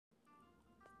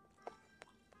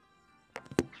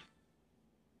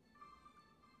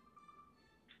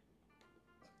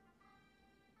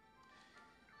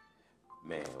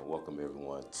welcome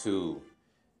everyone to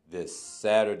this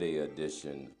Saturday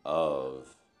edition of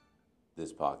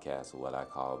this podcast, what I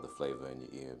call the flavor in your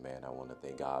ear. Man, I want to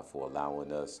thank God for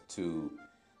allowing us to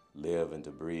live and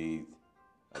to breathe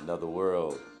another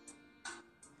world.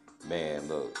 Man,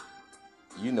 look,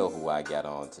 you know who I got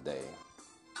on today.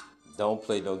 Don't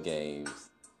play no games.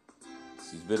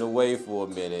 She's been away for a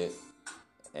minute,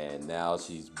 and now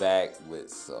she's back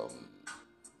with some.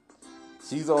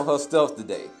 She's on her stuff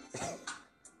today.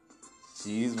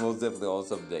 She's most definitely on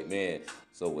something today, man.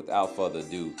 So without further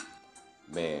ado,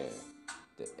 man,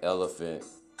 the elephant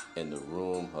in the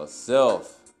room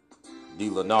herself,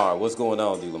 D. Lennar. What's going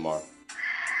on, D. Lamar? Nothing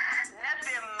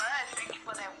much. Thank you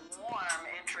for that warm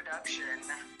introduction.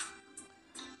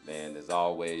 Man, as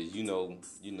always, you know,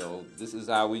 this is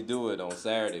how we do it on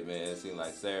Saturday, man. It seems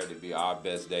like Saturday be our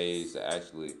best days to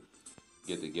actually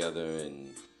get together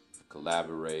and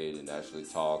collaborate and actually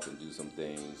talk and do some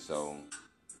things. So,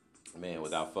 man,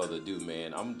 without further ado,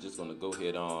 man, I'm just going to go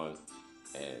ahead on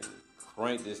and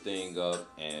crank this thing up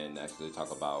and actually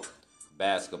talk about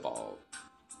basketball.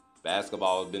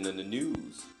 Basketball has been in the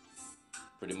news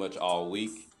pretty much all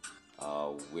week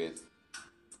with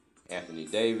Anthony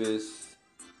Davis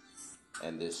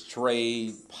and this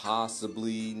trade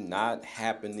possibly not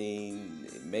happening.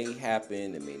 It may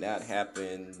happen, it may not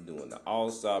happen during the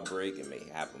All-Star break. It may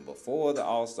happen before the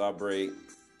All-Star break.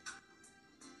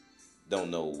 Don't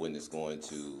know when it's going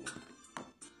to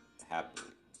happen.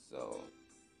 So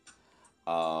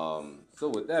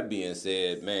with that being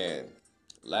said, man,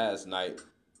 last night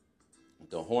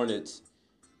the Hornets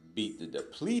beat the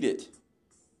depleted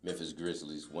Memphis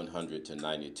Grizzlies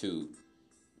 100-92.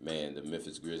 Man, the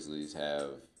Memphis Grizzlies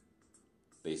have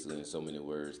basically, in so many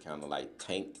words, kind of like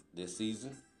tanked this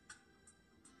season.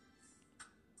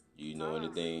 You know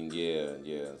anything?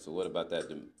 Yeah. So what about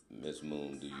that, Miss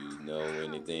Moon? Do you know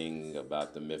anything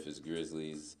about the Memphis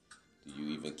Grizzlies? Do you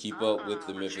even keep up with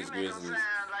the Memphis Grizzlies?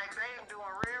 Sound like they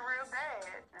doing real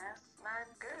bad. That's not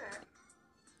good.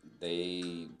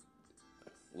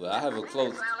 I have a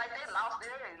close. It sound like they lost their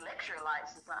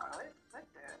electrolytes or something.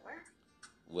 Where?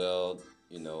 Well,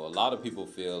 a lot of people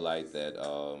feel like that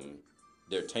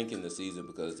they're tanking the season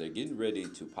because they're getting ready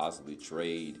to possibly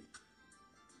trade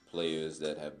players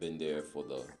that have been there for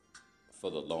the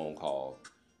long haul.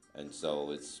 And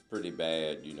so it's pretty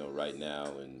bad, right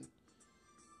now and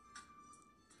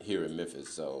here in Memphis.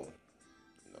 So,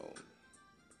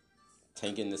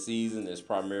 tanking the season is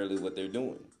primarily what they're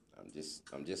doing.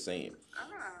 I'm just saying.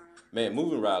 Man,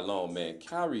 moving right along, man.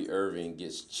 Kyrie Irving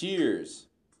gets cheers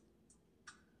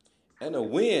and a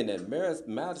win at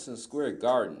Madison Square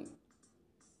Garden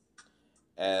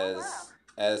as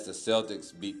the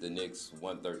Celtics beat the Knicks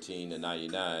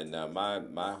 113-99. Now,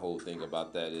 my whole thing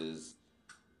about that is,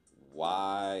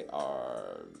 why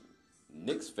are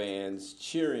Knicks fans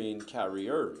cheering Kyrie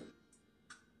Irving?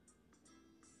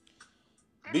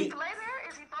 Did he play there?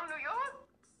 Is he from New York?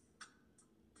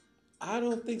 I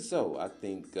don't think so. I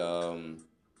think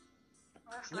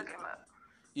Let's look him up.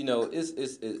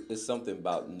 It's something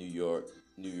about New York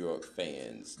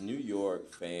fans. New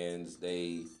York fans,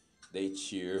 they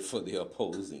cheer for the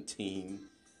opposing team.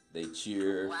 They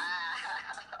cheer. Wow.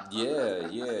 Yeah.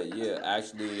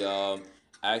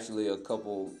 Actually, a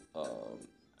couple,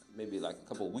 maybe like a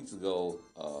couple weeks ago,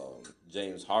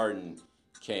 James Harden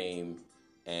came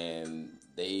and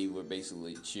they were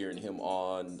basically cheering him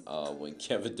on. When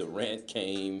Kevin Durant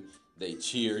came, they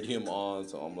cheered him on.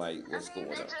 So I'm like, what's going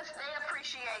on? They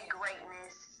appreciate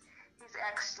greatness. He's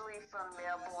actually from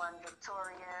Melbourne,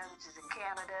 Victoria, which is in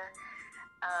Canada.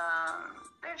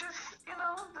 They're just,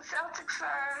 the Celtics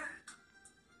are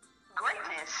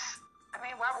greatness. I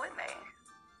mean, why wouldn't they?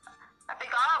 I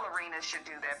think all arenas should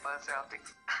do that for the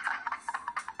Celtics.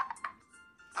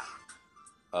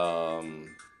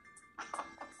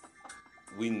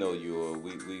 We know your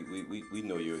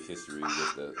history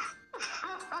with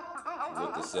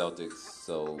the Celtics,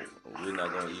 so we're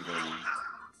not going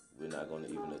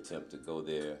to even attempt to go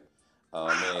there,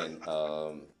 man.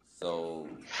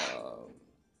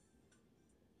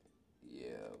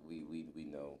 We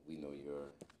know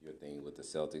your thing with the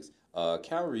Celtics.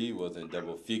 Kyrie was in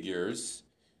double figures.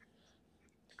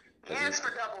 Yes,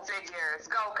 for double figures.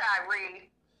 Go, Kyrie.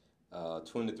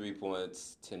 23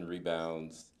 points, 10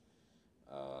 rebounds.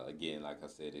 Again, like I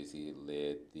said, he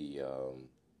led the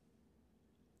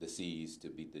C's to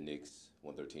beat the Knicks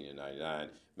 113-99.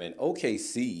 Man,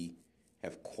 OKC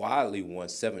have quietly won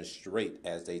 7 straight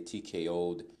as they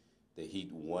TKO'd the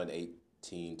Heat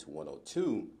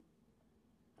 118-102.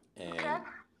 And Okay.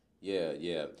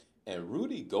 yeah. And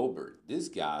Rudy Gobert, this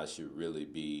guy should really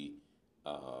be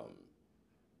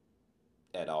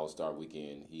at All Star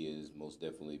Weekend. He has most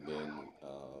definitely been,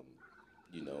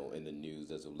 in the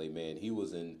news as of late. Man, he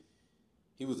was in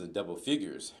double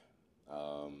figures.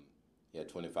 Um, he had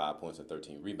 25 points and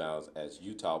 13 rebounds as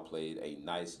Utah played a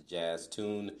nice jazz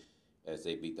tune as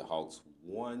they beat the Hawks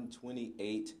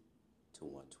 128 to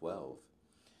 112.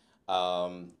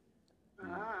 Um,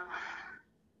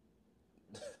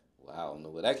 wow, I don't know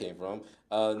where that came from.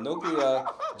 Nokia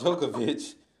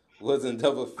Djokovic was in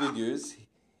double figures.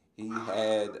 He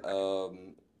had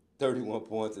 31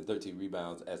 points and 13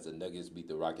 rebounds as the Nuggets beat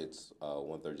the Rockets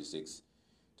 136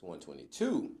 to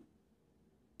 122.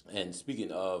 And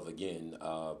speaking of, again,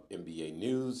 NBA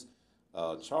news,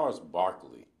 Charles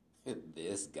Barkley,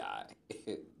 this guy,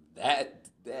 that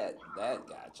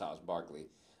guy, Charles Barkley,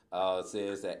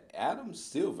 says that Adam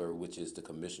Silver, which is the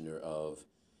commissioner of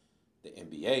the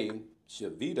NBA,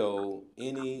 should veto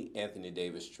any Anthony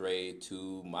Davis trade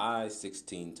to my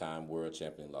 16-time world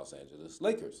champion Los Angeles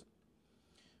Lakers.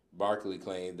 Barkley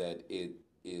claimed that it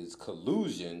is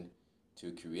collusion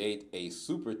to create a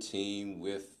super team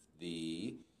with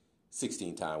the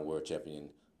 16-time world champion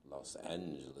Los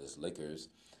Angeles Lakers,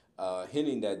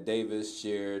 hinting that Davis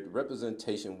shared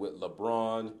representation with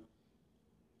LeBron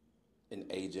and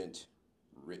agent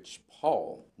Rich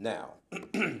Paul. Now,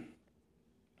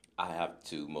 I have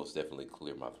to most definitely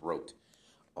clear my throat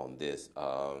on this.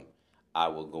 I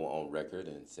will go on record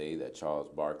and say that Charles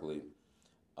Barkley,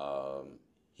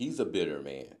 he's a bitter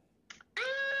man.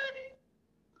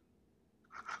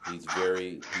 He's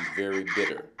very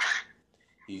bitter.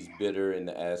 He's bitter in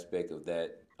the aspect of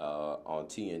that on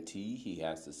TNT he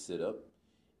has to sit up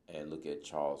and look at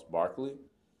Charles Barkley.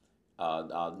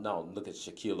 No, look at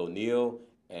Shaquille O'Neal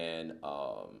and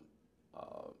I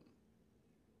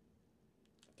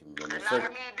can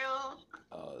remember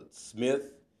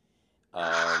Smith.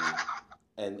 Um,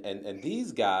 and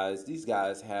these guys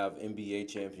have NBA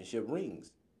championship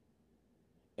rings.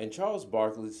 And Charles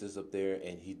Barkley sits up there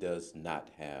and he does not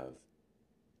have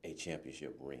a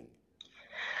championship ring.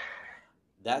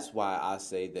 That's why I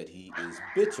say that he is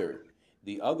bitter.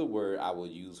 The other word I will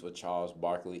use for Charles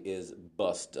Barkley is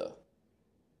buster.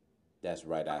 That's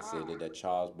right, I said it. That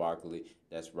Charles Barkley,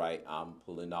 that's right, I'm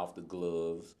pulling off the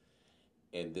gloves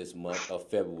in this month of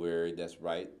February. That's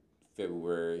right,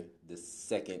 February the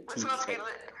 2nd. We're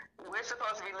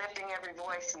supposed to be lifting every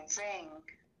voice and sing.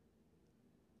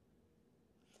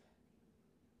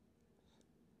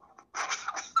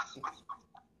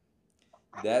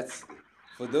 That's,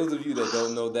 for those of you that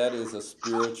don't know, that is a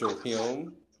spiritual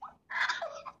hymn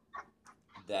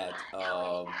that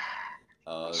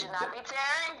you should not be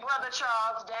tearing Brother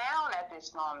Charles down at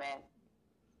this moment.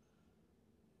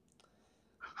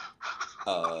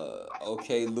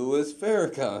 Okay, Louis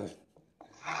Farrakhan.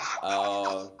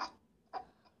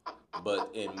 But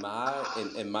in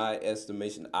my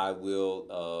estimation, I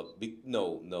will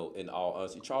no. In all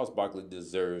honesty, Charles Barkley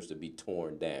deserves to be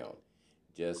torn down,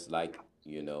 just like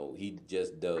he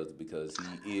just does because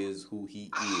he is who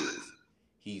he is.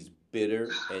 He's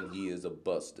bitter and he is a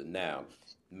buster. Now,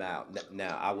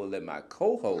 I will let my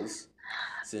co-host,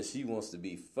 since she wants to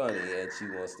be funny and she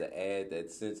wants to add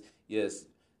that since yes.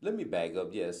 Let me back up.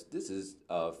 Yes, this is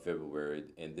February,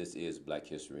 and this is Black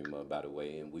History Month, by the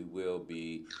way, and we will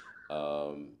be,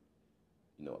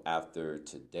 after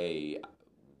today,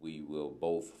 we will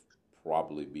both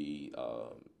probably be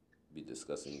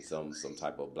discussing some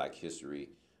type of Black history,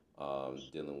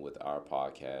 dealing with our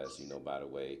podcast. By the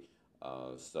way,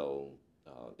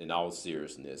 in all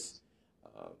seriousness,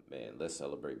 man, let's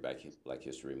celebrate Black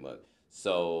History Month.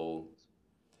 So,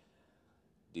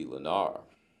 D. Lenar.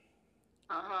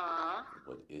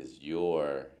 What is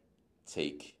your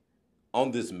take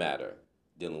on this matter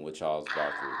dealing with Charles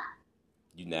Barkley?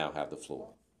 You now have the floor.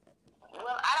 Well,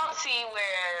 I don't see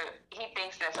where he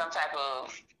thinks that some type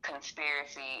of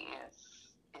conspiracy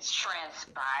is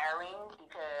transpiring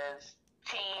because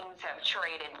teams have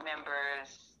traded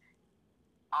members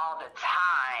all the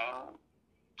time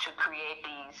to create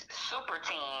these super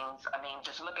teams. I mean,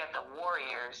 just look at the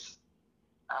Warriors.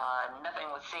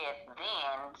 Nothing was said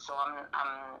then, so I'm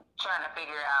trying to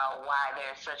figure out why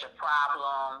there's such a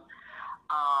problem.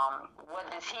 What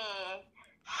does he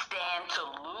stand to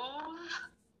lose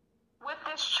with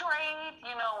this trade?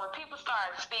 When people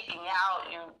start speaking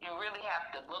out, you really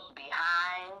have to look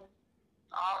behind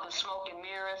all the smoke and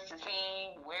mirrors to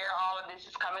see where all of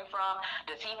this is coming from.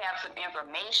 Does he have some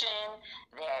information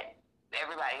that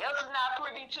everybody else is not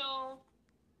privy to?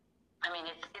 I mean,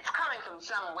 it's coming from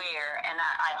somewhere, and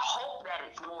I hope that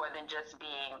it's more than just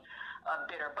being a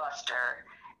bitter buster,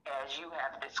 as you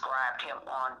have described him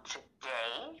on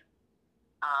today.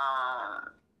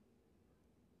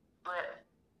 But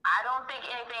I don't think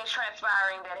anything's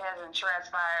transpiring that hasn't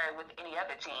transpired with any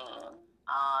other team.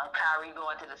 Kyrie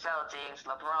going to the Celtics,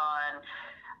 LeBron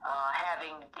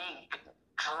having big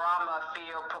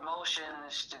drama-filled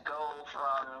promotions to go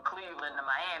from Cleveland to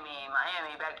Miami,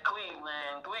 Miami back to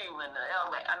Cleveland, Cleveland to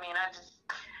LA. I mean, I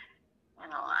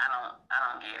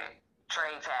don't get it.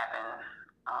 Trades happen.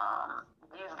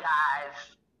 These guys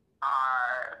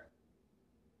are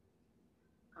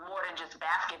more than just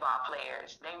basketball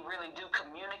players. They really do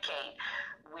communicate,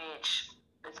 which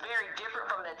is very different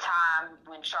from the time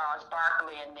when Charles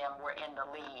Barkley and them were in the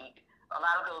league. A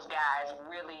lot of those guys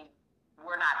really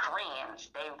were not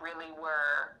friends. They really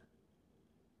were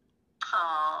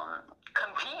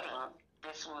competing.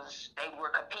 They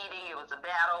were competing. It was a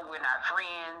battle. We're not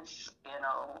friends.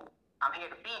 I'm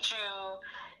here to beat you,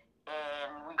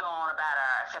 and we go on about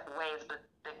our separate ways. But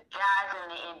the guys in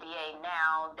the NBA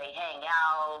now, they hang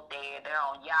out. They're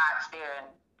on yachts. They're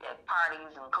at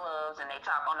parties and clubs, and they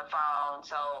talk on the phone.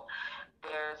 So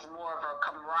there's more of a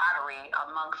camaraderie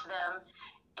amongst them.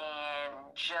 And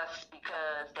just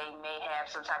because they may have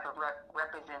some type of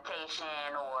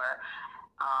representation or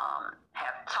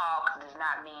have talked does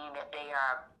not mean that they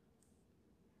are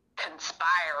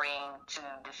conspiring to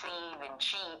deceive and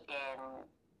cheat and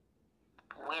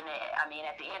win it. I mean,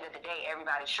 at the end of the day,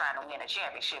 everybody's trying to win a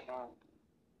championship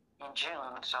in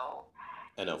June. So,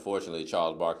 And unfortunately,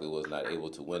 Charles Barkley was not able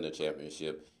to win the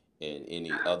championship in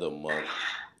any other month.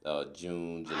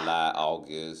 June, July,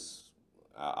 August.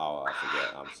 I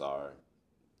forget. I'm sorry.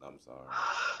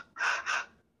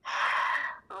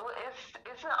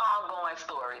 It's an ongoing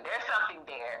story. There's something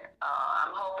there. I'm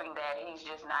hoping that he's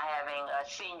just not having a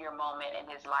senior moment in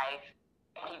his life,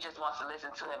 and he just wants to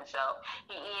listen to himself.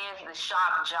 He is the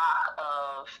shock jock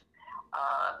of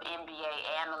NBA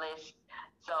analysts,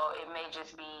 so it may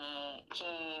just be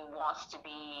he wants to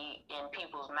be in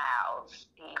people's mouths.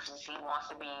 He wants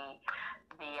to be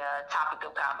the topic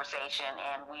of conversation,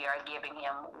 and we are giving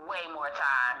him way more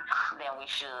time than we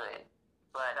should.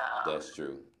 But That's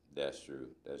true. That's true.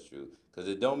 That's true. Because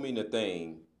it don't mean a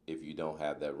thing if you don't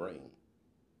have that ring.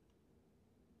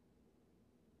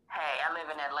 hey, I live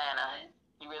in Atlanta.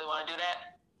 You really want to do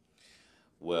that?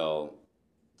 Well,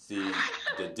 see,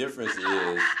 the difference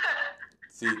is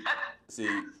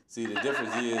see the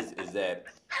difference is that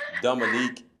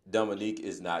Dominique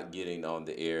is not getting on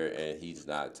the air and he's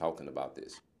not talking about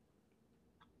this.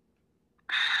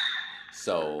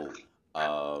 So,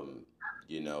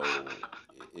 you know,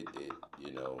 it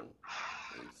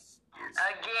it's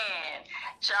Again,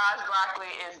 Charles Barkley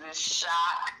is the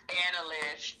shock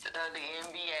analyst of the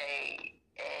NBA,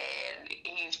 and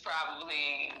he's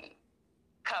probably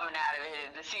coming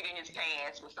out of the seat of his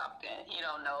pants with something. He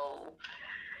don't know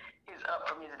his up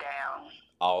from his down.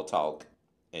 all talk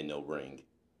and no ring.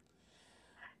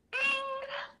 Ding!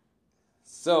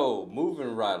 So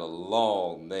moving right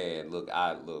along, man.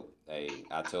 Hey,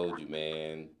 I told you,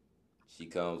 man. She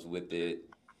comes with it.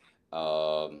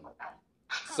 Um,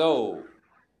 so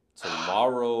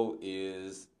tomorrow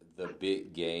is the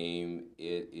big game.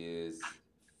 It is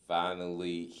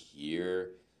finally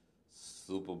here.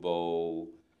 Super Bowl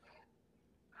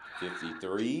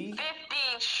 53.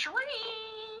 53.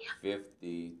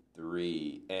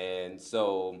 53. And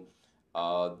so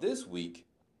this week,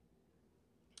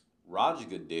 Roger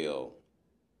Goodell,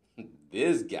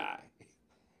 this guy,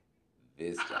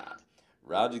 this guy,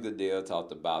 Roger Goodell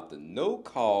talked about the no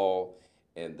call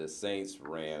and the Saints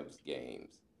Rams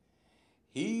games.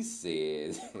 He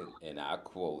says, and I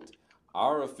quote,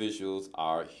 our officials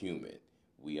are human.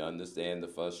 We understand the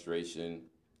frustration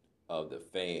of the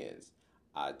fans.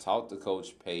 I talked to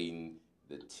Coach Payton,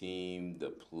 the team, the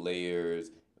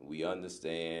players. We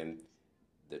understand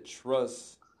the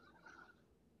trust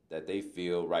that they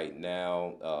feel right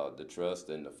now, the trust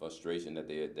and the frustration that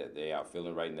they are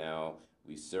feeling right now.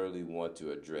 We certainly want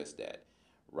to address that.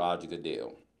 Roger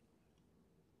Goodell,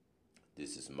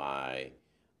 this is my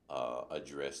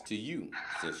address to you.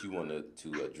 Since you wanted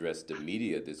to address the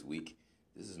media this week,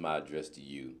 this is my address to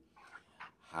you.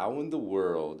 How in the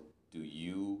world do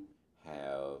you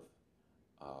have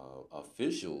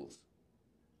officials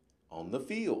on the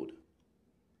field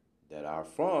that are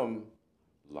from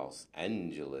Los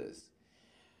Angeles?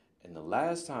 And the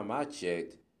last time I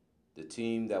checked, the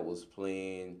team that was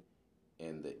playing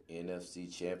in the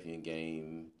NFC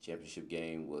championship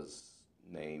game was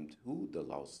named who? The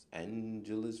Los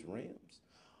Angeles Rams.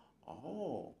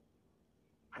 Oh,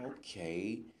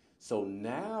 okay. So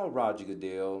now, Roger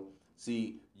Goodell,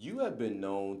 see, you have been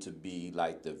known to be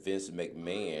like the Vince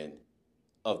McMahon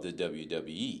of the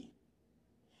WWE.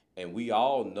 And we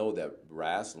all know that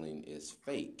wrestling is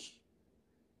fake.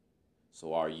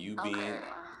 So are you being Okay.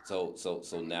 So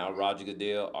now, Roger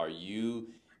Goodell, are you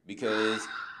because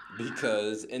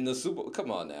in the Super?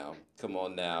 Come on Oh now, come God,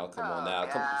 on oh now,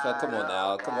 God. come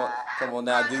on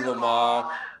now, D First of Lamar,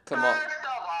 all, come on.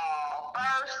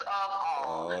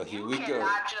 Oh, you here we go.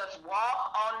 cannot just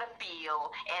walk on the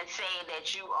field and say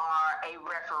that you are a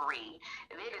referee.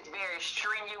 It is very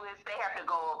strenuous. They have to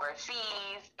go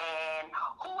overseas, and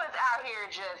who is out here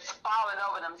just falling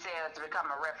over themselves to become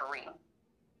a referee?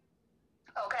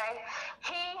 Okay,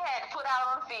 he had put out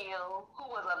on the field who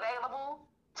was available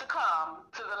to come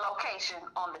to the location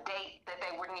on the date that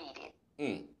they were needed.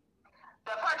 Mm.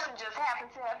 The person just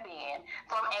happened to have been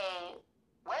from a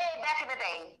way back in the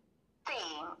day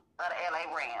team of the LA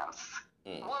Rams.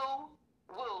 Woo,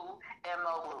 woo, and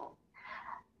mo woo.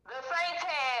 The Saints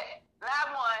had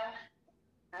not one,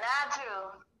 not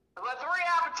two, but three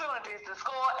opportunities to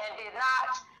score and did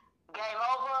not. Game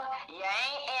over. You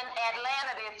ain't in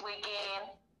Atlanta this weekend.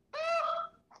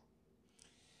 Woo!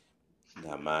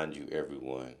 Now, mind you,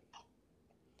 everyone,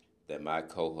 that my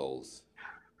co-host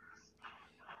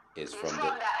is It's from from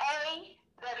the A,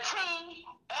 the T,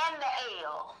 and the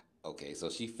L. Okay, so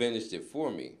she finished it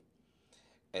for me,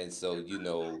 and so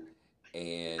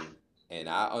and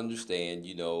I understand.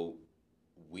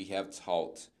 We have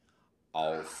talked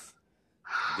off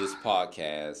this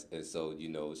podcast, and so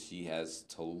she has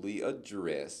totally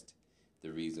addressed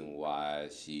the reason why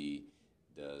she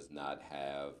does not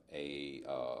have a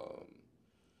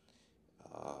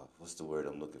what's the word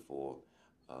I'm looking for?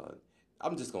 Uh,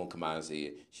 I'm just gonna come out and say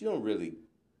it. She don't really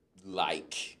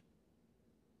like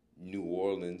New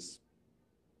Orleans.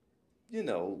 You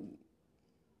know,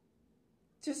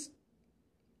 just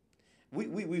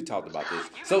we've talked about this.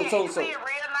 You being real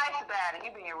nice about it.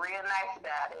 You being real nice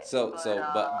about it.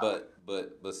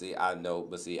 But see, I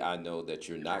know that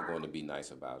you're not going to be nice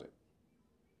about it.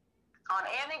 On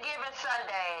any given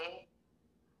Sunday,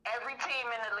 every team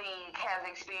in the league has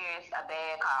experienced a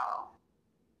bad call.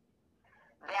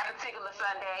 That particular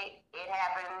Sunday, it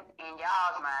happened in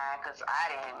y'all's mind because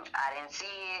I didn't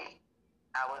see it.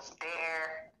 I was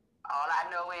there. All I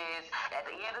know is at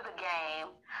the end of the game,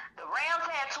 the Rams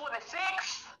had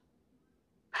 26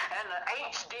 and the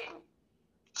H didn't.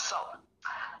 So,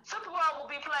 Super Bowl will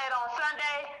be played on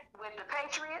Sunday with the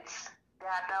Patriots.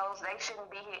 God knows they shouldn't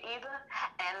be here either.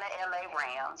 And the LA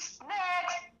Rams.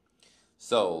 Next.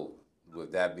 So,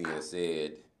 with that being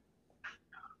said,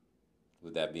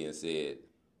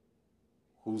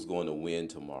 who's going to win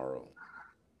tomorrow?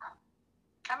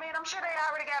 I mean, I'm sure they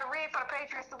already got a rig for the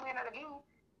Patriots to win it again.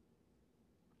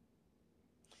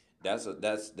 That's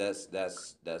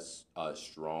a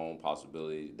strong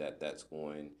possibility that's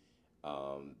going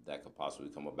that could possibly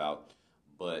come about.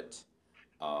 But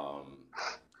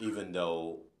even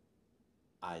though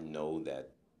I know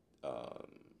that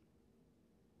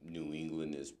New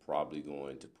England is probably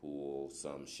going to pull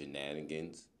some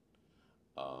shenanigans,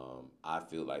 I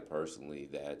feel like personally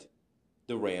that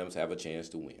the Rams have a chance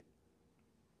to win.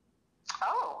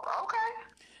 Oh, okay.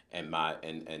 And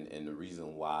the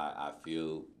reason why I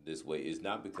feel this way is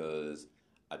not because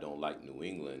I don't like New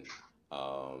England.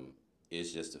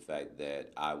 It's just the fact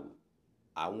that I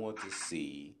want to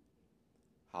see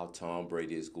how Tom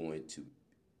Brady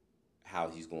how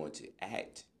he's going to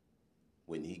act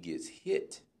when he gets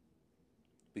hit,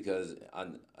 because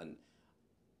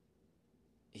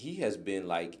he has been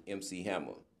like MC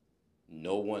Hammer.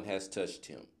 No one has touched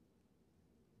him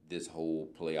this whole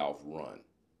playoff run.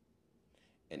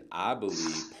 And I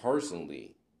believe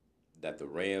personally that the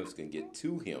Rams can get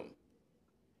to him.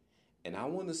 And I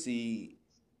want to see,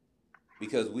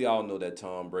 because we all know that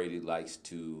Tom Brady likes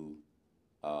to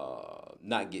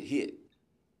not get hit.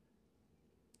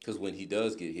 Because when he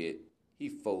does get hit, he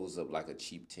folds up like a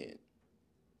cheap tent.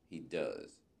 He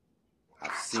does.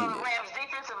 I've seen it. So the Rams'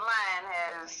 defensive line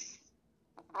has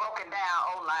broken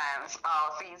down O-lines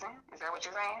all season. Is that what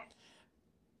you're saying?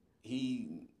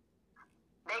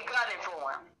 They gunning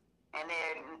for him, and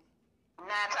then 9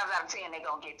 times out of 10 they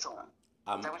gonna get to him.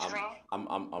 Is that what you're saying?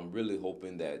 I'm really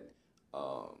hoping that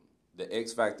the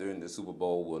X factor in the Super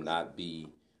Bowl will not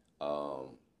be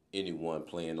anyone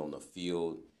playing on the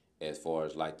field as far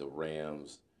as like the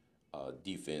Rams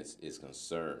defense is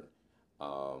concerned.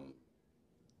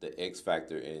 The X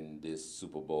factor in this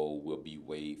Super Bowl will be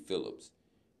Wade Phillips.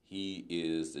 He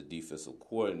is the defensive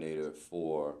coordinator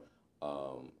for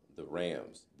the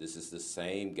Rams. This is the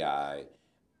same guy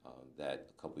that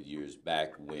a couple of years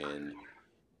back, when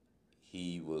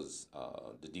he was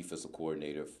the defensive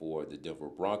coordinator for the Denver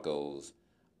Broncos,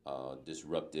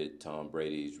 disrupted Tom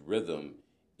Brady's rhythm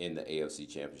in the AFC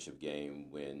Championship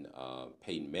game when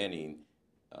Peyton Manning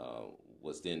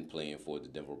was then playing for the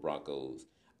Denver Broncos.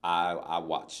 I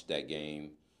watched that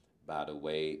game, by the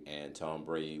way, and Tom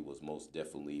Brady was most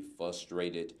definitely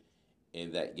frustrated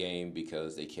in that game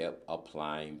because they kept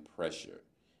applying pressure.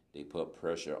 They put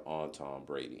pressure on Tom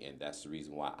Brady, and that's the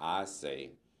reason why I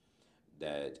say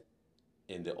that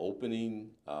in the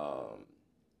opening,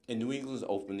 in New England's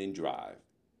opening drive,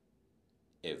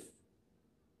 if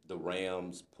the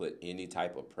Rams put any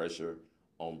type of pressure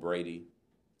on Brady,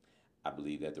 I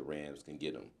believe that the Rams can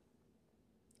get him.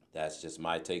 That's just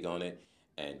my take on it.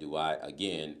 And do I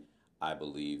again? I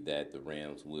believe that the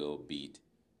Rams will beat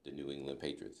the New England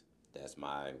Patriots. That's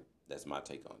my that's my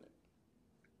take on it.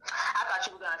 I thought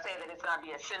you were going to say that it's going to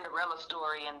be a Cinderella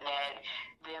story and that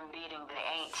them beating the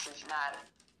Aints is not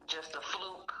just a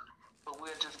fluke, but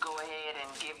we'll just go ahead and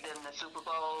give them the Super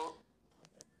Bowl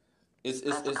as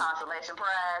a consolation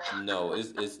prize. No,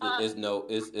 it's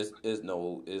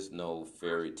no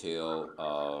fairy tale.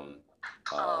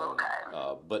 Okay.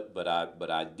 But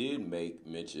I did make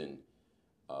mention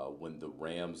when the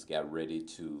Rams got ready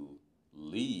to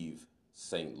leave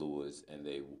St. Louis, and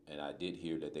I did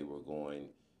hear that they were going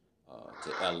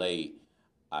to L.A.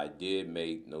 I did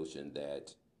make notion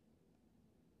that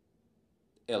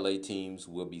L.A. teams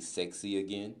will be sexy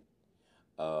again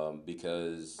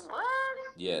because What?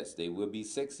 yes, they will be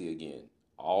sexy again,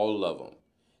 all of them,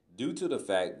 due to the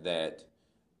fact that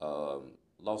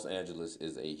Los Angeles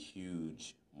is a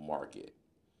huge market.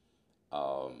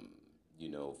 Um,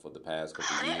 for the past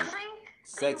couple of years, Sexy? Do you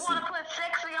sexy, want to put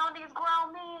sexy on these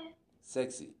grown men?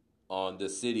 sexy on the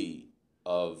city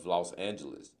of Los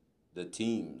Angeles, the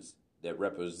teams that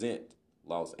represent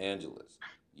Los Angeles.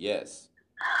 Yes,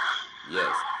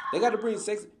 yes, they got to bring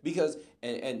sex because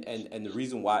and the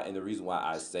reason why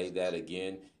I say that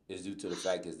again is due to the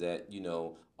fact is that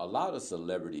a lot of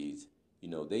celebrities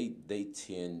they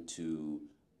tend to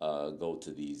go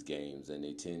to these games and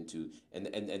they tend to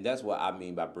and that's what I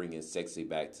mean by bringing sexy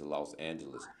back to Los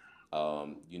Angeles.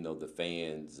 The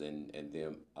fans and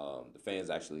them the fans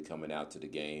actually coming out to the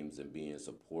games and being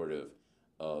supportive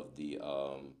of the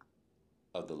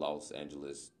Los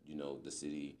Angeles the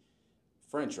city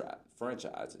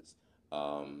franchises.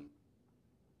 Um,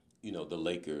 the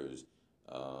Lakers,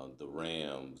 the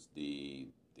Rams, the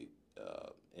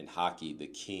in hockey the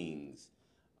Kings.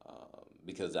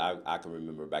 Because I can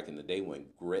remember back in the day when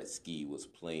Gretzky was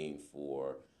playing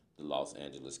for the Los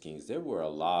Angeles Kings, there were a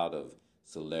lot of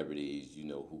celebrities,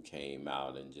 who came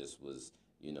out and just was,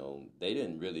 they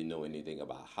didn't really know anything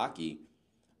about hockey,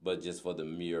 but just for the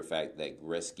mere fact that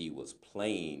Gretzky was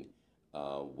playing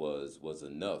was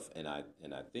enough. And I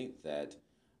think that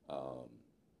um,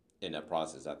 in that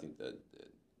process, I think that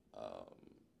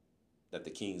the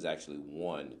Kings actually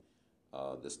won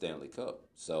the Stanley Cup.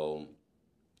 So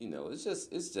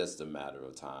it's just a matter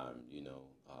of time.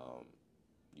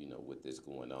 With this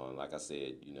going on. Like I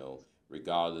said,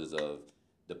 regardless of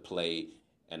the play,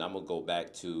 and I'm gonna go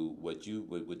back to what you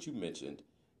mentioned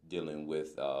dealing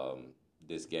with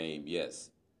this game. Yes,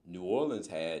 New Orleans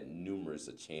had numerous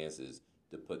of chances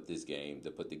to put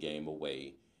the game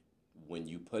away. When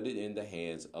you put it in the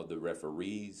hands of the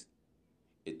referees,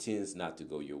 it tends not to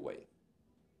go your way.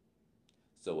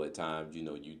 So at times, you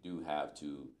do have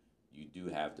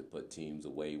to put teams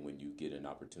away when you get an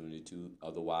opportunity to.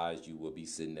 Otherwise, you will be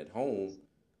sitting at home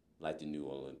like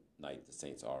the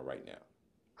Saints are right now.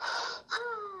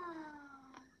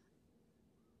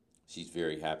 She's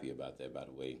very happy about that, by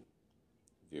the way.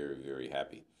 Very, very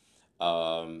happy.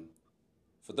 Um,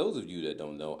 for those of you that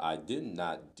don't know, I did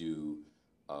not do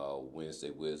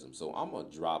Wednesday Wisdom, so I'm gonna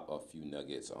drop a few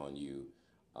nuggets on you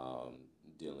um,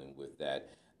 dealing with that.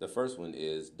 The first one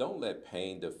is don't let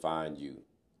pain define you.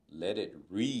 Let it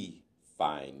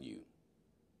refine you.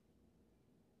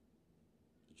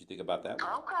 Did you think about that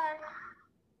one?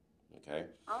 Okay.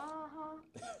 Uh-huh.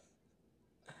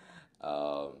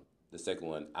 Um, the second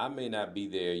one, I may not be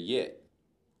there yet,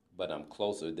 but I'm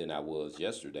closer than I was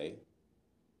yesterday.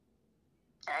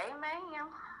 Amen.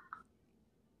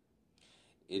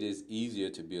 It is easier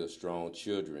to build strong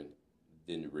children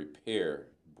than to repair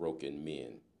broken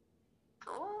men.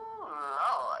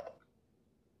 Oh, Lord.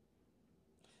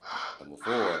 Number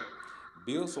four,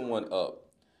 build someone up.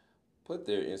 Put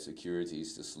their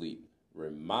insecurities to sleep.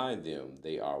 Remind them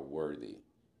they are worthy.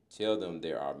 Tell them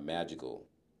they are magical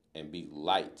and be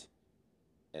light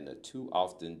in a too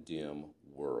often dim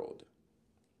world.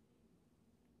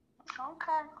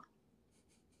 Okay.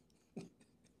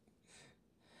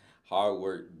 Hard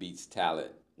work beats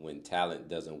talent when talent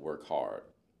doesn't work hard.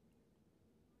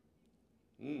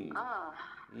 Mm, Uh,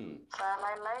 mm. Sound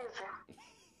like lazy.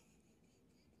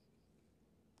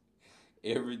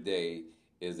 Every day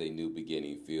is a new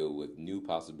beginning filled with new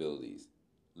possibilities.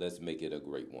 let's make it a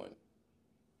great one.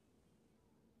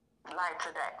 Like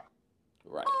today.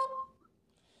 Right.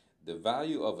 The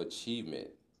value of achievement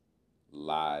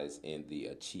lies in the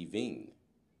achieving.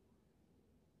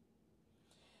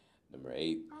 Number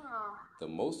 8, Hmm. the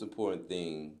most important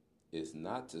thing is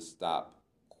not to stop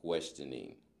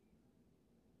questioning.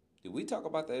 Did we talk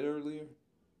about that earlier?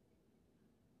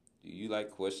 Do you like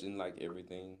question like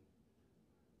everything?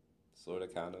 Sort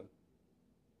of, kind of?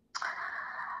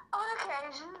 On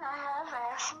occasion, I have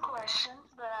asked some questions,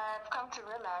 but I've come to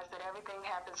realize that everything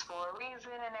happens for a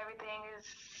reason and everything is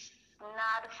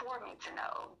not for me to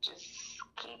know. Just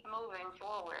keep moving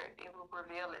forward. It will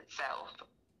reveal itself.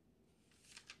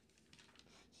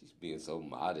 She's being so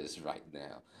modest right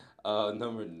now.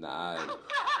 Number 9,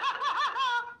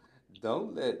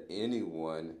 don't let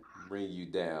anyone bring you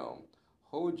down.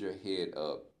 Hold your head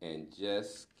up and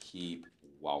just keep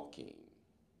walking.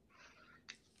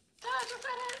 Did I just say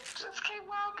that? Just keep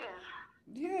walking.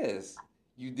 Yes,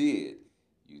 you did.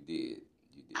 You did.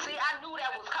 You did. See, I knew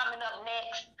that was coming up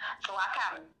next, so I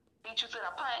kind of beat you to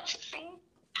the punch. See?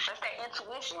 That's that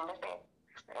intuition. That's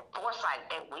that foresight,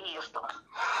 that wisdom.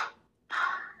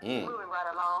 Moving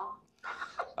right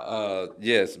along.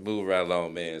 Yes, move right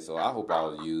along, man. So I hope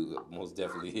all of you most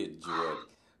definitely enjoyed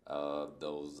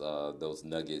those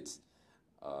nuggets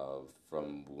uh,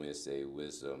 from Wednesday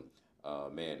Wisdom.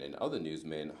 Man, in other news,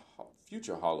 man,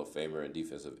 future Hall of Famer and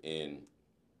defensive end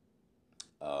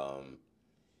um,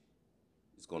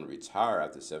 is going to retire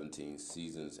after 17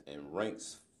 seasons and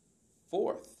ranks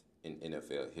fourth in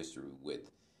NFL history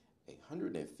with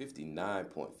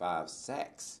 159.5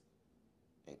 sacks,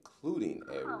 including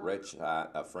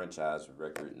a franchise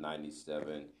record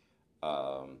 97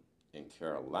 in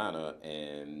Carolina.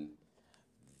 And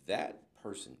that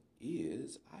person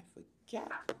is, I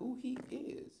forgot who he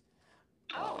is.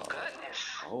 Oh, goodness.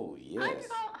 Oh, How you yes.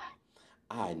 gonna-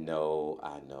 I know.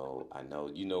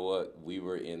 You know what? We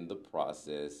were in the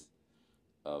process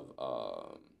of,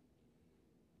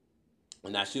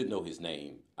 and I should know his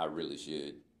name. I really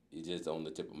should. It's just on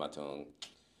the tip of my tongue.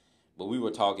 But we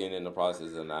were talking in the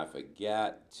process, and I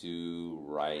forgot to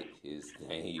write his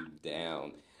name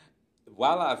down.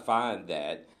 While I find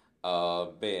that,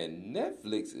 man,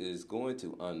 Netflix is going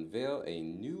to unveil a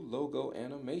new logo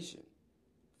animation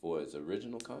for its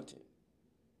original content.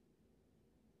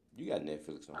 You got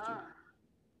Netflix, don't you?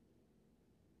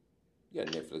 You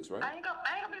got Netflix, right? I ain't gonna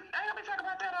be talking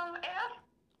about that on air.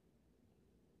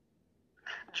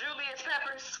 Julius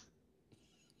Peppers.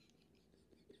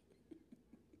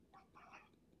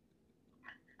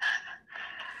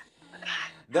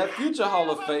 That future Hall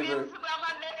of Famer. About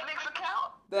my Netflix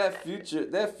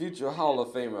account. That future Hall of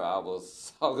Famer I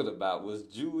was talking about was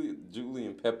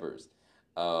Julian Peppers.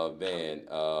 Man,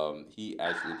 he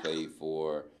actually played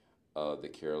for the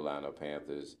Carolina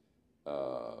Panthers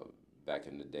back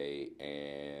in the day,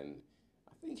 and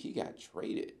I think he got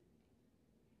traded.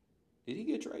 Did he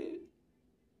get traded?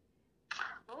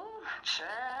 Ooh,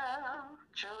 child.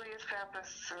 Julius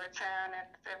Peppers retiring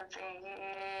after 17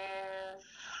 years.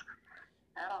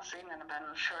 I don't see nothing about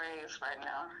no trades right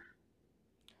now.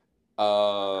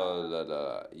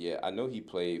 Yeah, I know he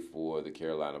played for the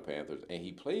Carolina Panthers, and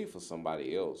he played for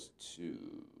somebody else too.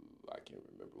 I can't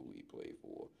remember who he played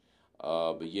for.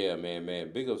 But yeah,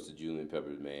 man, big ups to Julian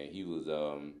Peppers, man. He was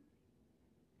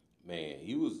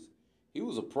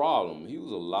a problem. He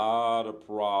was a lot of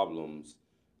problems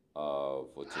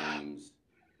for teams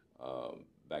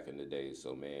back in the day.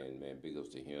 So man, big ups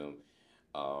to him.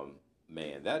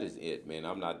 Man, that is it, man.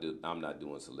 I'm not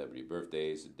doing celebrity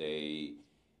birthdays today.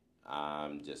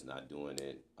 I'm just not doing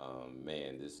it.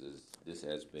 Man, this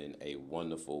has been a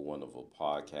wonderful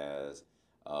podcast.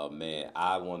 Man,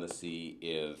 I want to see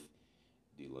if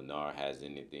D. Lenar has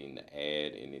anything to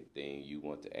add, anything you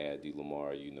want to add, D.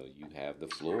 Lamar. You know, you have the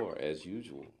floor as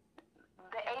usual.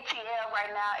 The ATL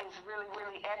right now is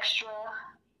really extra.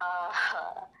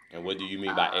 And what do you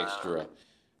mean by extra?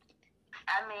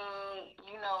 I mean,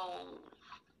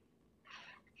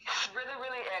 it's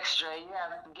really extra. You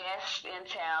have guests in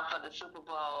town for the Super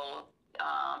Bowl.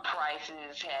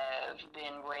 Prices have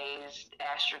been raised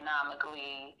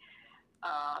astronomically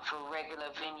for regular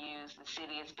venues. The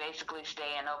city is basically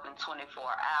staying open 24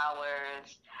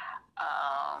 hours.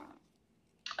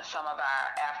 Some of our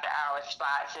after-hour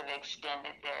spots have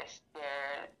extended their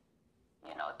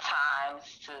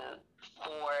times to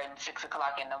 4 and 6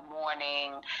 o'clock in the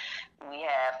morning. We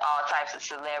have all types of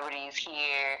celebrities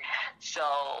here. So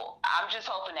I'm just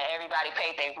hoping that everybody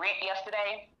paid their rent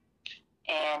yesterday.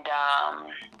 And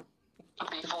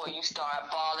before you start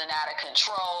balling out of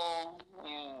control,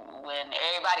 when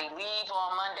everybody leave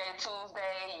on Monday,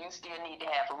 Tuesday, you still need to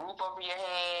have a roof over your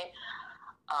head,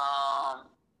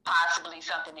 possibly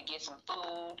something to get some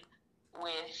food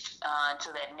with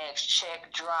until that next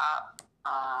check drop.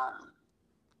 I'm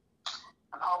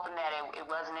hoping that it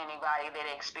wasn't anybody that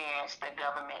experienced the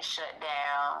government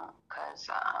shutdown, because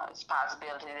it's a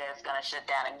possibility that it's going to shut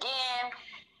down again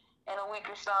in a week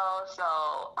or so.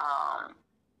 So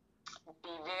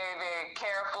be very, very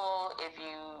careful if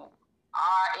you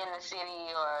are in the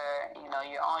city, or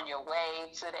you're on your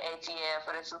way to the ATL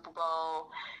for the Super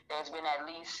Bowl. There's been at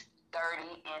least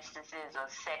 30 instances of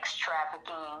sex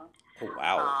trafficking. Oh,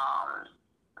 wow.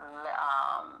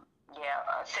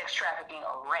 Sex trafficking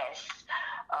arrests.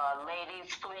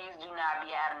 Ladies, please do not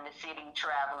be out in the city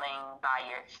traveling by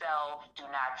yourself. Do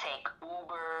not take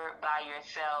Uber by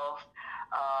yourself.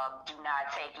 Do not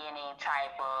take any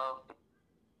type of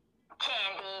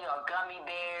candy or gummy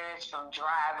bears from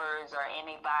drivers or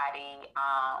anybody.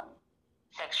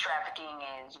 Sex trafficking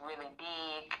is really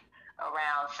big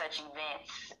around such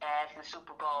events as the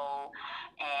Super Bowl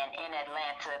and in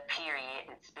Atlanta, period.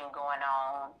 It's been going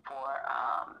on for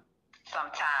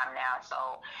some time now.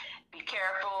 So be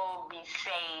careful, be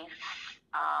safe,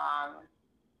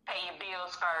 pay your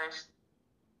bills first,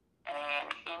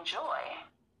 and enjoy.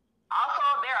 Also,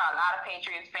 there are a lot of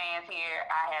Patriots fans here.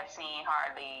 I have seen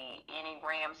hardly any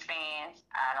Rams fans.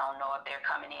 I don't know if they're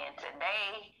coming in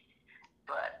today,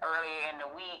 but earlier in the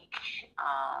week,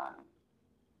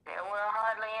 there were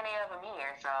hardly any of them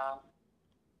here. So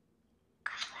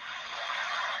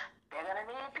they're going to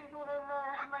need people in the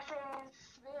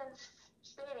Mercedes-Benz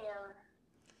Stadium.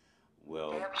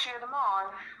 Well, to help cheer them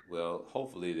on. Well,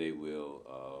 hopefully they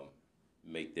will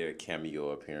make their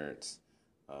cameo appearance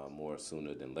more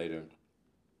sooner than later.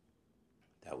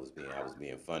 I was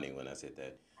being funny when I said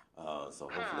that. So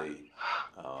hopefully,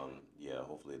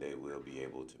 hopefully they will be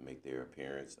able to make their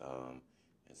appearance and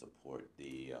support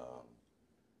the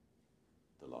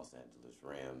Los Angeles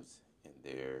Rams in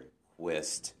their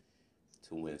quest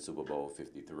to win Super Bowl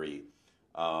 53.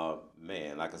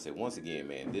 Man, like I said, once again,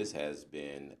 man, this has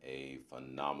been a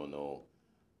phenomenal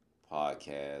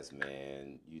podcast,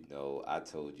 man. I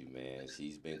told you, man,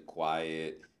 she's been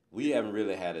quiet. We haven't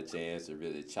really had a chance to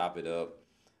really chop it up.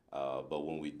 But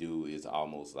when we do, it's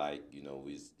almost like,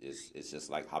 it's just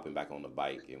like hopping back on the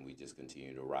bike, and we just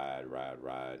continue to ride.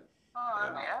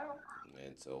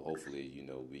 And so hopefully,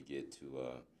 we get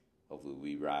to, hopefully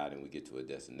we ride and we get to a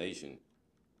destination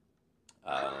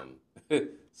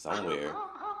somewhere.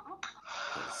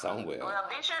 Well,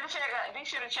 be sure to check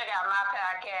out my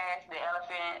podcast, The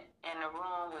Elephant in the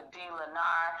Room with D.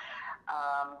 Lennar.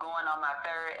 Going on my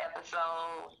 3rd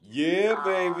episode. Yeah,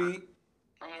 baby.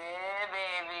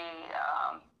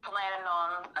 Planning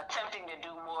on attempting to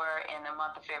do more in the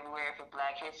month of February for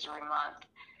Black History Month,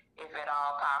 if at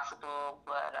all possible.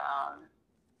 But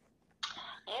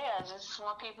just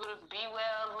want people to be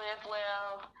well, live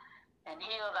well, and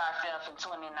heal ourselves in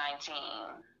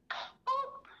 2019.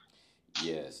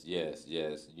 Yes.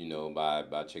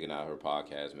 By checking out her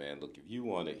podcast, man. Look, if you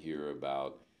want to hear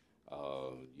about,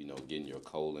 getting your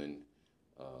colon,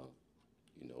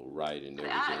 right and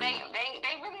everything. They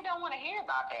really don't want to hear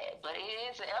about that, but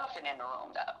it is an elephant in the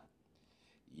room, though.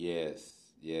 Yes,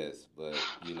 but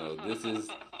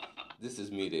this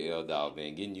is me, the L Dog,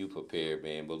 man, getting you prepared,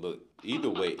 man. But look, either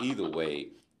way,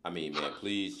 I mean, man,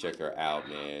 please check her out,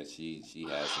 man. She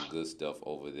has some good stuff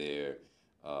over there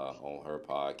on her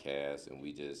podcast, and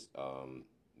we just,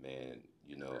 man,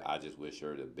 I just wish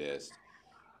her the best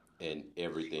in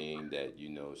everything that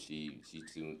she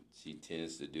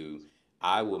tends to do.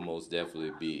 I will most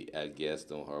definitely be a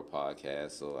guest on her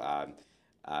podcast, so I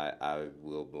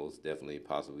will most definitely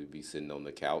possibly be sitting on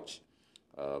the couch,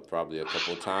 probably a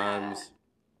couple times,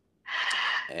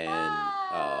 and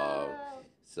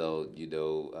so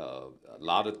a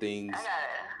lot of things.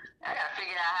 I gotta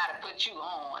figure out how to put you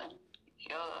on.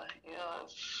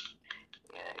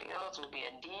 Yours would be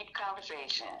a deep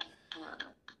conversation.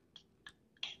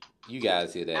 You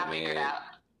guys hear that, man?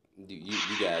 You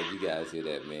guys hear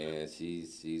that, man?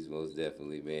 She's most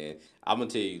definitely, man. I'm gonna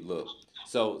tell you. Look,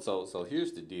 so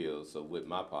here's the deal. So with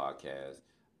my podcast,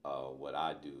 what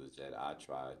I do is that I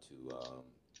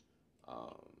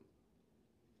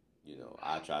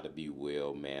try to be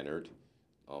well mannered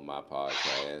on my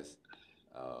podcast.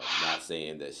 Not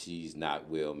saying that she's not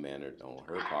well mannered on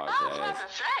her podcast. I was about to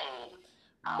say.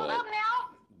 Hold up now.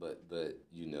 But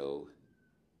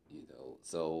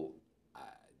so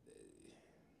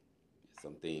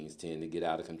some things tend to get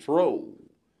out of control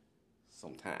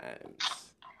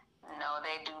sometimes. No,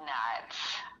 they do not.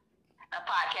 A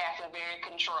podcast are very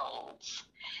controlled.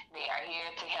 They are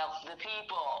here to help the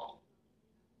people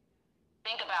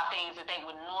think about things that they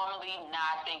would normally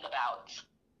not think about.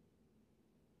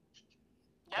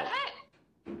 That's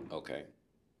it. Okay.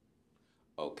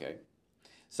 Okay.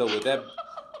 So with that,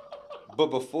 but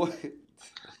before,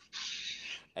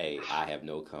 hey, I have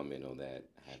no comment on that.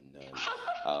 I have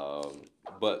none.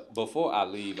 But before I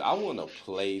leave, I want to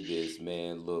play this,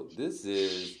 man. Look, this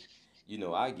is,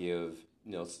 I give,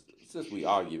 since we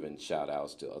are giving shout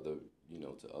outs to other,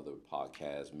 to other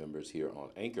podcast members here on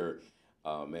Anchor,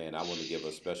 man, I want to give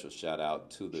a special shout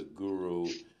out to the Guru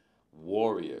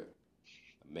Warrior.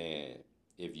 Man,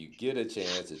 if you get a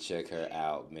chance to check her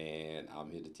out, man, I'm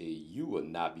here to tell you, you will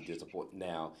not be disappointed.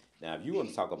 Now, if you want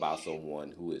to talk about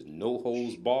someone who is no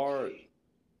holds barred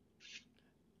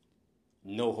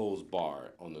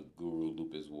on the Guru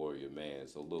Lupus Warrior, man.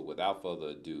 So look, without further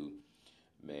ado,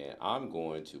 man, I'm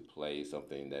going to play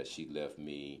something that she left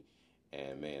me,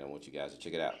 and man, I want you guys to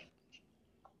check it out.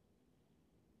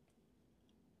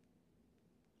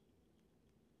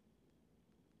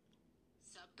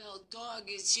 Bell Dog,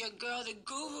 it's your girl, the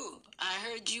Guru. I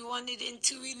heard you wanted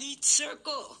into Elite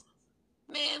Circle.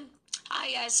 Man,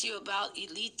 I asked you about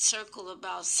Elite Circle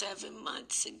about 7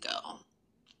 months ago,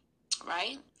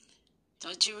 right?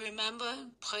 Don't you remember?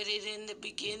 Put it in the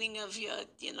beginning of your,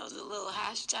 the little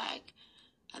hashtag.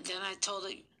 And then I told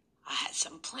her I had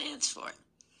some plans for it.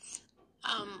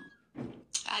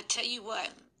 I tell you what,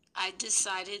 I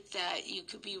decided that you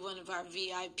could be one of our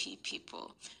VIP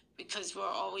people, because we're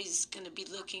always going to be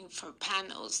looking for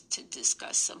panels to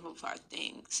discuss some of our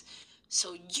things.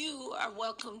 So you are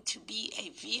welcome to be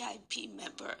a VIP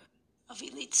member of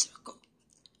Elite Circle,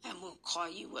 and we'll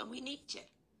call you when we need you.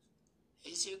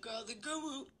 It's your girl, the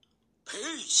Guru.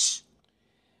 Peace.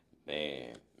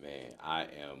 Man, I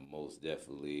am most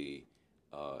definitely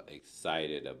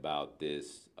excited about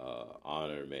this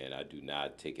honor, man. I do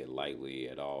not take it lightly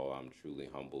at all. I'm truly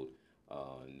humbled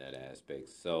in that aspect.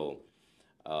 So,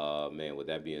 man, with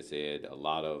that being said, a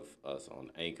lot of us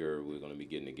on Anchor, we're going to be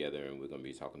getting together and we're going to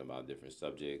be talking about different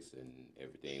subjects and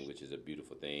everything, which is a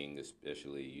beautiful thing,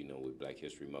 especially, with Black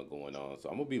History Month going on. So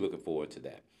I'm going to be looking forward to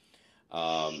that.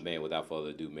 Man, without further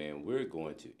ado, man, we're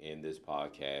going to end this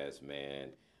podcast, man.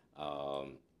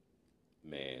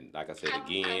 Man, like I said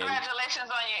again. Congratulations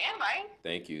on your invite.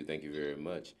 Thank you very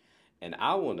much. And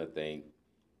I want to thank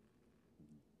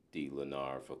D.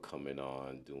 Lennar for coming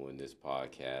on doing this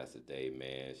podcast today,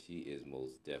 man. She is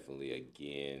most definitely,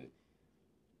 again,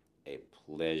 a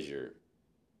pleasure.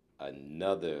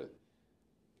 Another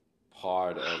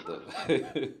part of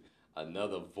the,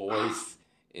 another voice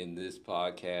in this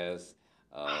podcast,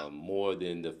 more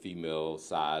than the female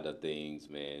side of things,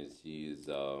 man. She is,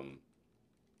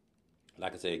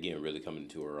 like I said, again, really coming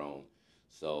to her own.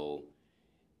 So,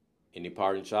 any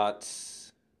parting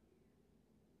shots?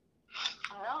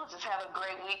 No, just have a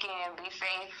great weekend. Be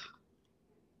safe.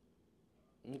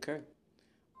 Okay.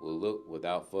 Well, look,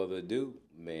 without further ado,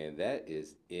 man, that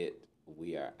is it.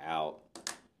 We are out.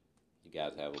 You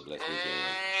guys have a blessed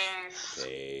weekend. Peace.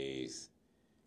 Peace.